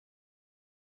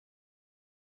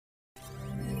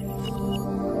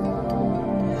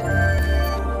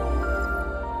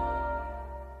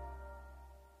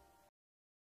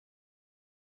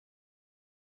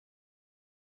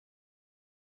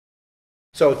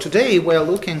So today we're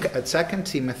looking at 2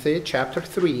 Timothy chapter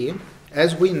 3.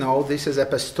 As we know, this is a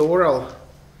pastoral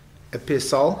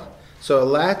epistle, so a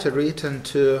letter written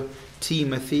to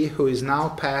Timothy, who is now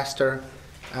pastor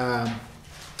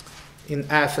in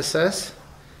Ephesus.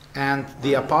 And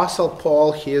the Apostle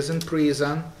Paul, he is in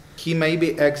prison. He may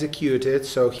be executed,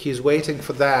 so he's waiting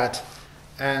for that.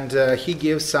 And he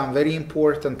gives some very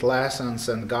important lessons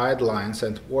and guidelines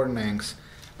and warnings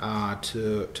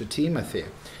to Timothy.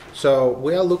 So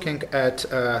we are looking at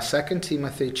 2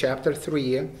 Timothy chapter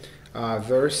 3,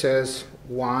 verses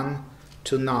 1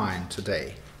 to 9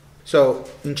 today. So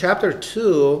in chapter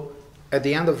 2, at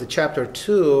the end of the chapter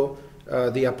 2,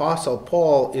 the Apostle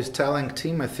Paul is telling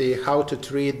Timothy how to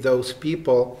treat those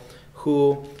people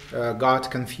who got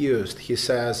confused. He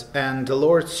says, "And the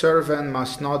Lord's servant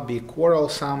must not be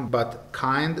quarrelsome, but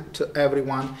kind to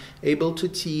everyone, able to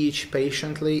teach,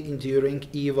 patiently enduring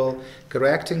evil,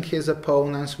 correcting his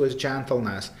opponents with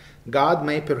gentleness. God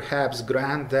may perhaps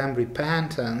grant them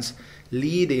repentance,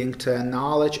 leading to a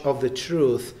knowledge of the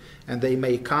truth, and they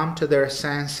may come to their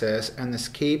senses and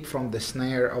escape from the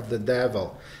snare of the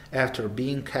devil, after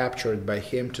being captured by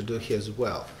him to do his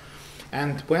will."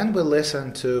 And when we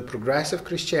listen to progressive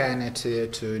Christianity,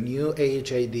 to New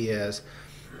Age ideas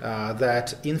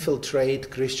that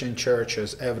infiltrate Christian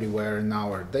churches everywhere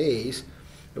nowadays,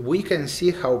 we can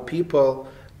see how people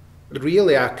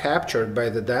really are captured by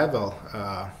the devil,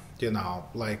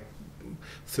 like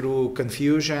through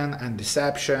confusion and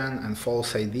deception and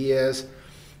false ideas.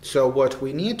 So what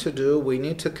we need to do, we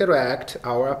need to correct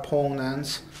our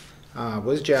opponents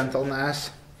with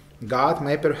gentleness. God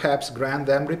may perhaps grant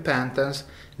them repentance,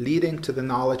 leading to the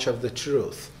knowledge of the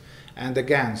truth. And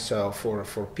again, so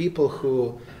for people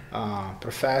who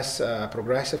profess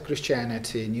progressive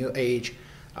Christianity, New Age,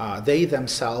 they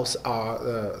themselves are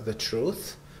the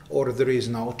truth, or there is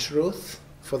no truth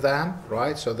for them,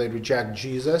 right? So they reject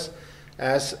Jesus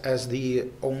as the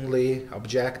only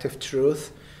objective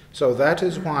truth. So that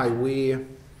is why we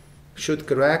should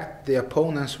correct the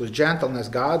opponents with gentleness.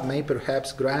 God may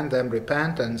perhaps grant them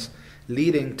repentance,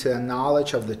 leading to a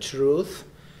knowledge of the truth,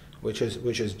 which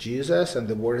is Jesus and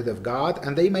the Word of God,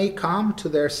 and they may come to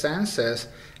their senses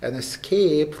and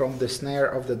escape from the snare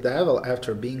of the devil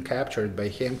after being captured by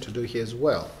him to do his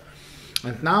will.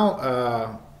 And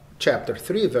now, chapter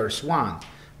 3, verse 1.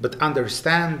 "But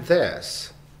understand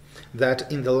this,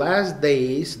 that in the last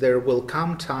days there will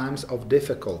come times of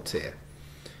difficulty.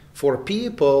 For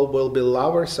people will be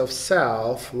lovers of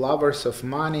self, lovers of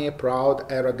money, proud,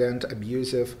 arrogant,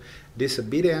 abusive,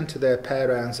 disobedient to their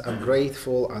parents,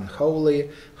 ungrateful, unholy,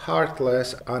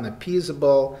 heartless,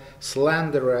 unappeasable,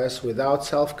 slanderous, without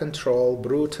self-control,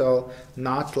 brutal,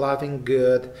 not loving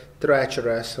good,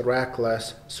 treacherous,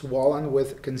 reckless, swollen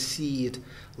with conceit,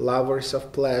 lovers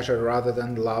of pleasure rather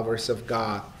than lovers of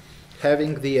God,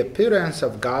 having the appearance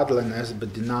of godliness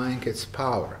but denying its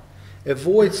power.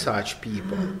 Avoid such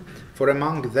people, for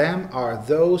among them are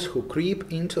those who creep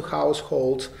into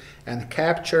households and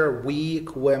capture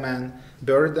weak women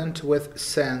burdened with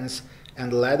sins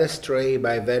and led astray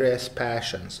by various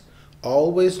passions,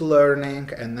 always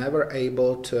learning and never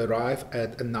able to arrive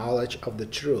at a knowledge of the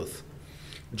truth.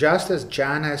 Just as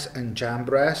Jannes and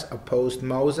Jambres opposed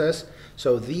Moses,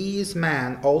 so these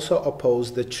men also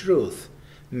opposed the truth,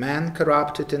 men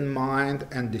corrupted in mind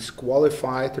and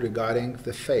disqualified regarding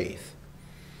the faith.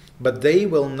 But they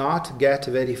will not get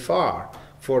very far,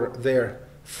 for their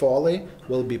folly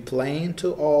will be plain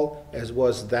to all, as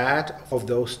was that of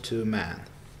those two men."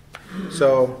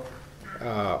 So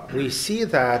we see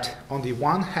that on the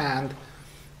one hand,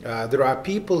 there are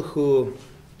people who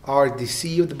are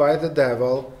deceived by the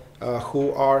devil,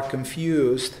 who are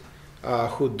confused,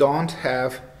 who don't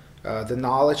have the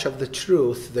knowledge of the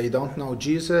truth. They don't know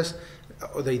Jesus,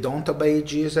 they don't obey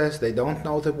Jesus, they don't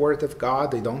know the Word of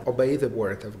God, they don't obey the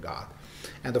Word of God.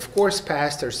 And of course,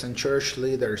 pastors and church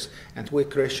leaders and we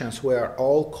Christians, we are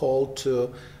all called to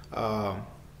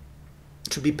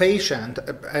be patient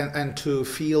and to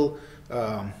feel,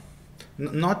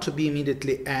 not to be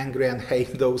immediately angry and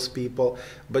hate those people,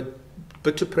 but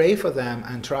to pray for them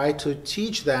and try to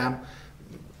teach them.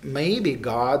 Maybe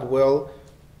God will,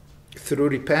 through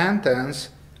repentance,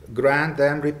 grant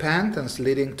them repentance,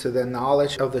 leading to the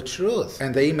knowledge of the truth.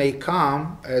 And they may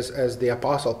come, as the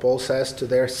Apostle Paul says, to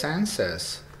their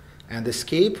senses and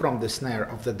escape from the snare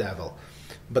of the devil.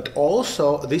 But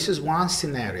also, this is one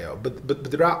scenario,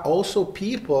 but there are also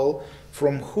people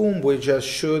from whom we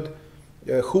should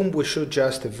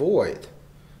just avoid,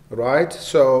 right?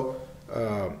 So,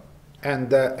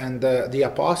 the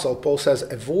Apostle Paul says,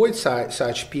 avoid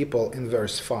such people in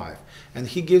verse 5. And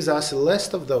he gives us a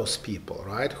list of those people,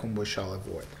 right, whom we shall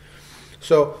avoid.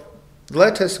 So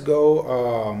let us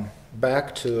go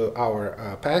back to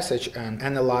our passage and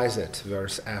analyze it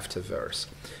verse after verse.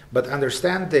 But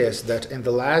understand this, that in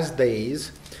the last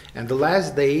days, and the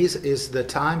last days is the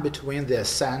time between the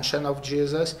ascension of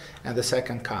Jesus and the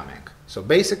second coming. So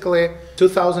basically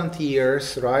 2000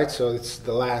 years, right? So it's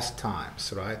the last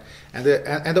times, right?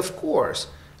 And of course,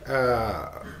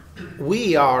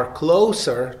 we are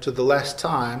closer to the last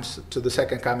times, to the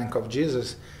second coming of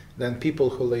Jesus, than people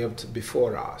who lived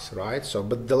before us, right? So,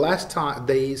 but the last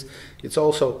days, it's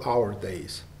also our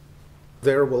days.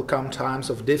 There will come times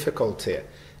of difficulty.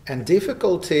 And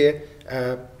difficulty,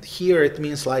 here it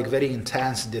means like very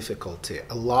intense difficulty,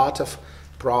 a lot of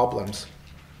problems,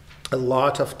 a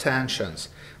lot of tensions.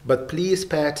 But please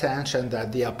pay attention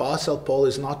that the Apostle Paul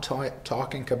is not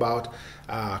talking about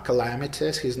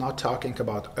calamities, he's not talking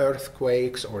about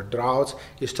earthquakes or droughts,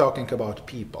 he's talking about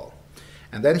people.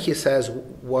 And then he says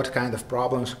what kind of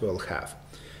problems we'll have.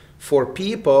 For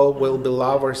people will be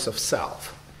lovers of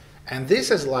self. And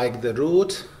this is like the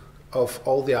root of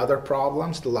all the other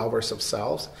problems, the lovers of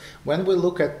selves. When we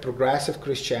look at progressive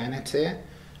Christianity,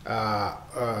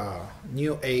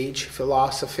 New Age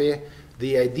philosophy,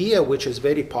 the idea which is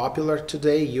very popular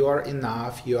today, you are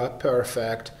enough, you are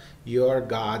perfect, you are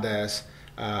goddess,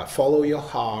 follow your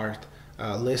heart,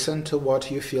 listen to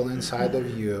what you feel inside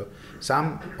of you.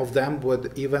 Some of them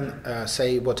would even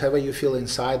say whatever you feel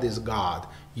inside is God.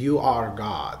 You are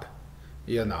God,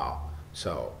 you know.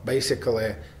 So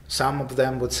basically, some of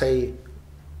them would say,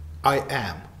 I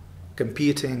am,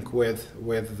 competing with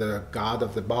the God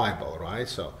of the Bible, right?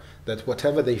 So that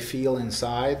whatever they feel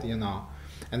inside, you know,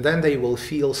 and then they will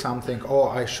feel something, oh,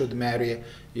 I should marry,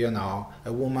 you know,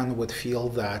 a woman would feel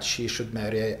that she should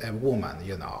marry a woman,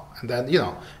 you know. And then, you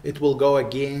know, it will go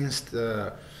against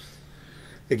the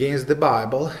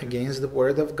Bible, against the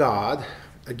Word of God,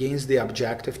 against the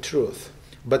objective truth.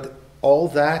 But all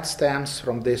that stems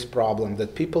from this problem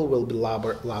that people will be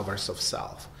lovers of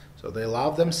self. So they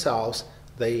love themselves,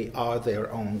 they are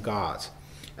their own gods.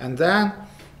 And then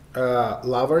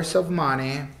lovers of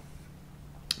money,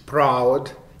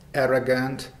 proud,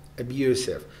 arrogant,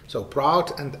 abusive. So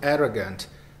proud and arrogant,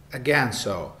 again,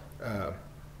 so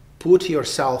put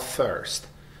yourself first.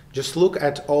 Just look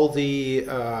at all the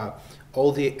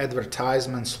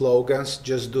advertisement slogans,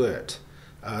 just do it.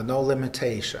 No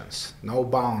limitations, no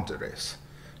boundaries.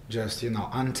 Just, you know,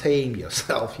 untame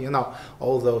yourself, you know,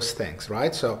 all those things,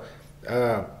 right? So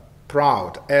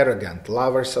proud, arrogant,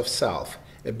 lovers of self,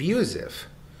 abusive.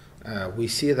 We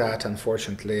see that,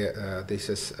 unfortunately, this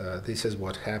is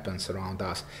what happens around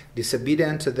us.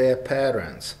 Disobedient to their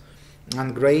parents,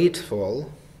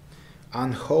 ungrateful,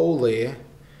 unholy,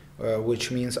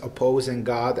 which means opposing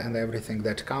God and everything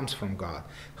that comes from God.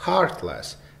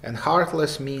 Heartless, and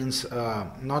heartless means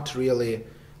not really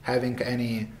having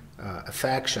any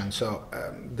affection. So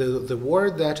the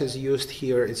word that is used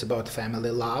here is about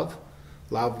family love,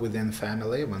 love within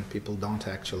family, when people don't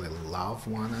actually love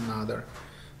one another,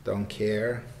 don't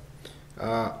care.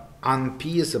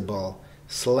 Unpeaceable,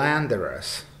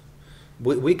 slanderous.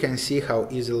 We can see how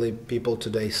easily people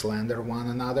today slander one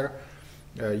another.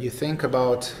 You think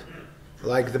about,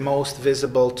 like, the most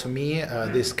visible to me,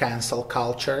 this cancel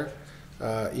culture.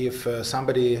 If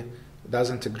somebody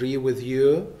doesn't agree with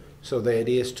you, so the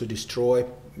idea is to destroy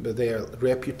their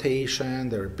reputation,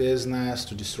 their business,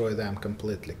 to destroy them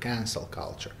completely. Cancel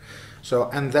culture.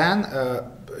 So, and then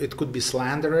it could be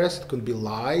slanderous, it could be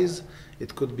lies,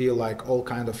 it could be like all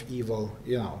kind of evil,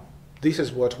 you know. This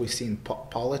is what we see in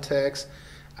politics.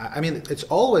 I mean, it's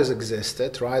always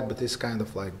existed, right? But it's kind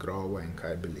of like growing,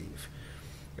 I believe.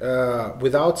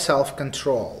 Without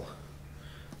self-control.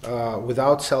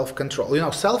 Without self-control. You know,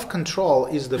 self-control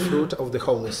is the fruit of the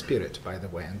Holy Spirit, by the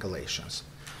way, in Galatians.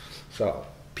 So,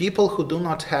 people who do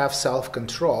not have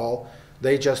self-control,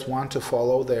 they just want to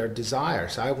follow their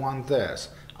desires. I want this,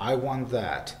 I want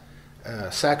that.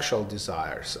 Sexual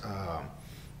desires,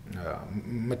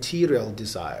 material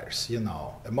desires, you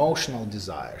know, emotional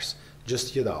desires.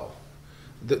 Just, you know,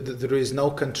 there is no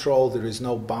control, there is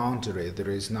no boundary, there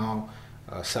is no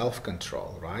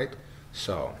self-control, right?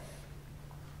 So,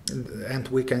 and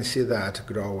we can see that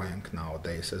growing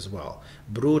nowadays as well.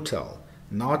 Brutal,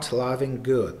 not loving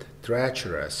good,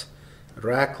 treacherous,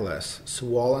 reckless,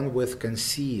 swollen with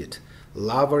conceit,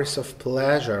 lovers of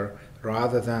pleasure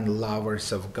rather than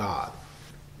lovers of God.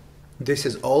 This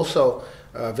is also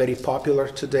very popular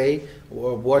today.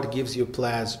 What gives you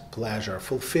pleasure?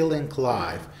 Fulfilling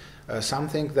life,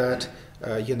 something that,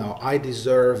 you know, I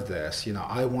deserve this, you know,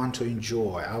 I want to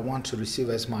enjoy, I want to receive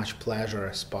as much pleasure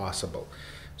as possible.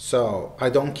 So I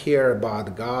don't care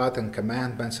about God and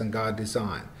commandments and God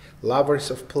design. lovers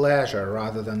of pleasure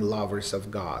rather than lovers of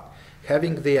God,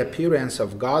 having the appearance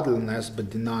of godliness but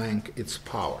denying its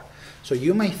power. So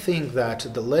you may think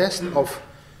that the list of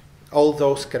all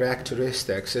those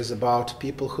characteristics is about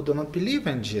people who do not believe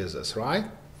in Jesus, right?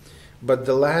 But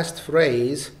the last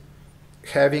phrase,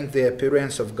 having the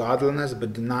appearance of godliness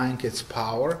but denying its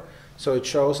power, so it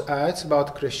shows it's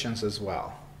about Christians as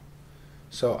well.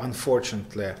 So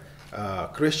unfortunately,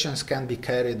 Christians can be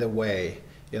carried away,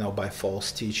 by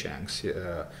false teachings.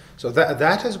 So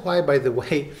that is why, by the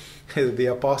way, the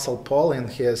Apostle Paul in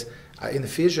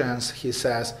Ephesians, he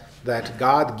says that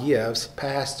God gives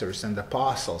pastors and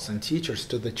apostles and teachers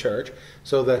to the church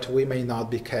so that we may not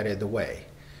be carried away.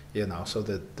 So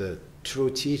that the true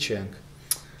teaching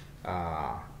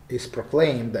is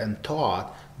proclaimed and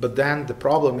taught, but then the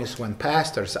problem is when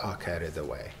pastors are carried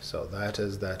away. So that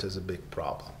is a big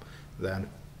problem. Then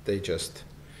they just...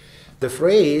 The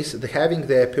phrase, having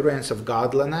the appearance of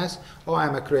godliness,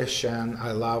 I'm a Christian,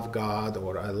 I love God,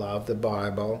 or I love the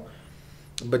Bible,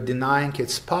 but denying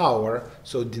its power,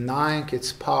 so denying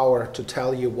its power to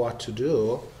tell you what to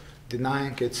do,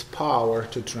 denying its power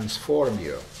to transform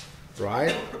you,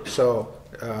 right? So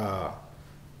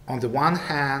on the one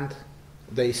hand,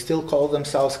 they still call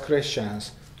themselves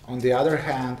Christians. On the other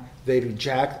hand, they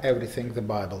reject everything the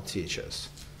Bible teaches.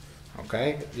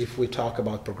 Okay? If we talk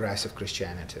about progressive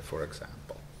Christianity, for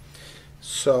example.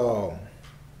 So,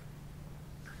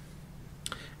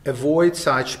 avoid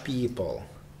such people.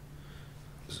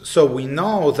 So we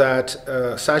know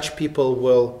that such people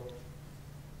will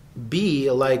be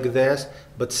like this,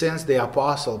 but since the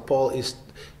Apostle Paul is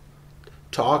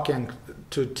talking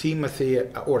to Timothy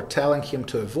or telling him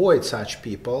to avoid such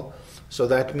people, so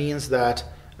that means that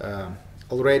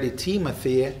already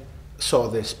Timothy saw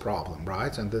this problem,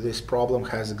 right? And that this problem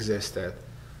has existed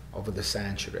over the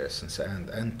centuries.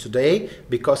 And today,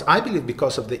 I believe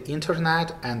because of the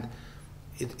internet, and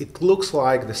it looks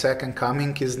like the second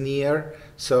coming is near,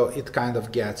 so it kind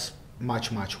of gets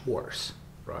much, much worse,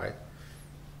 right?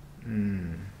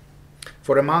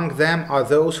 For among them are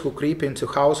those who creep into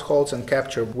households and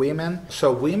capture women.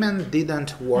 So women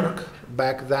didn't work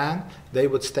back then. They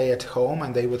would stay at home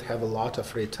and they would have a lot of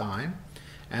free time.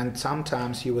 And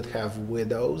sometimes you would have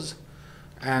widows.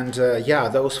 And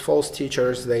those false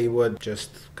teachers, they would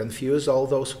just confuse all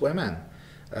those women,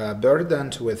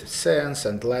 burdened with sins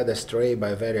and led astray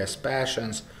by various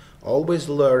passions, always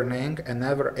learning and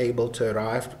never able to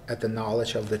arrive at the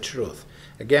knowledge of the truth.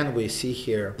 Again, we see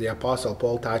here the Apostle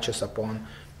Paul touches upon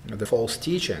the false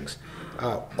teachings.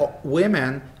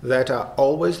 Women that are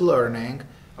always learning,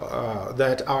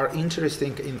 that are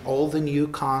interested in all the new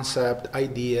concept,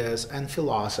 ideas, and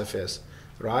philosophies,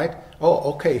 right?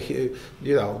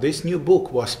 This new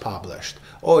book was published.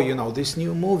 This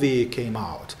new movie came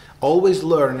out. Always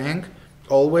learning,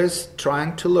 always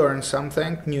trying to learn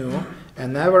something new,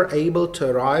 and never able to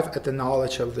arrive at the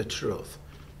knowledge of the truth,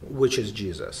 which is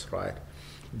Jesus, right?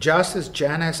 Just as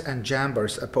Jannes and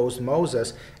Jambres opposed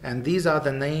Moses, and these are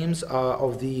the names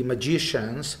of the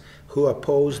magicians who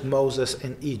opposed Moses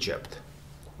in Egypt,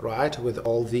 right, with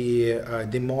all the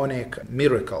demonic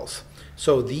miracles.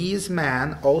 So these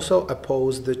men also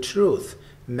opposed the truth,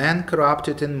 men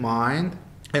corrupted in mind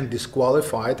and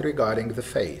disqualified regarding the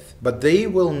faith. But they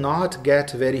will not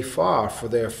get very far, for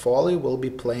their folly will be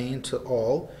plain to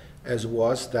all, as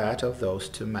was that of those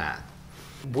two men.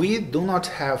 We do not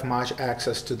have much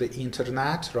access to the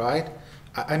internet, right?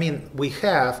 I mean, we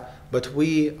have, but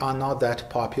we are not that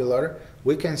popular.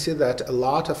 We can see that a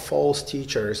lot of false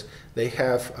teachers, they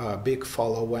have a big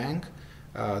following.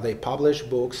 They publish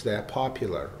books, they're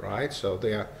popular, right? So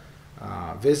they are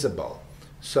visible.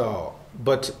 So,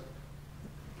 but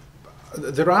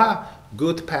there are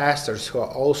good pastors who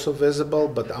are also visible,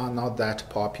 but are not that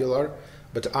popular.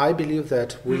 But I believe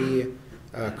that we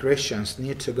Christians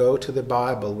need to go to the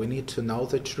Bible. We need to know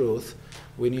the truth.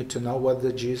 We need to know what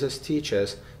the Jesus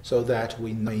teaches so that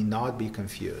we may not be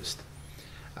confused.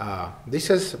 This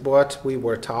is what we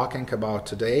were talking about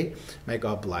today. May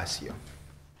God bless you.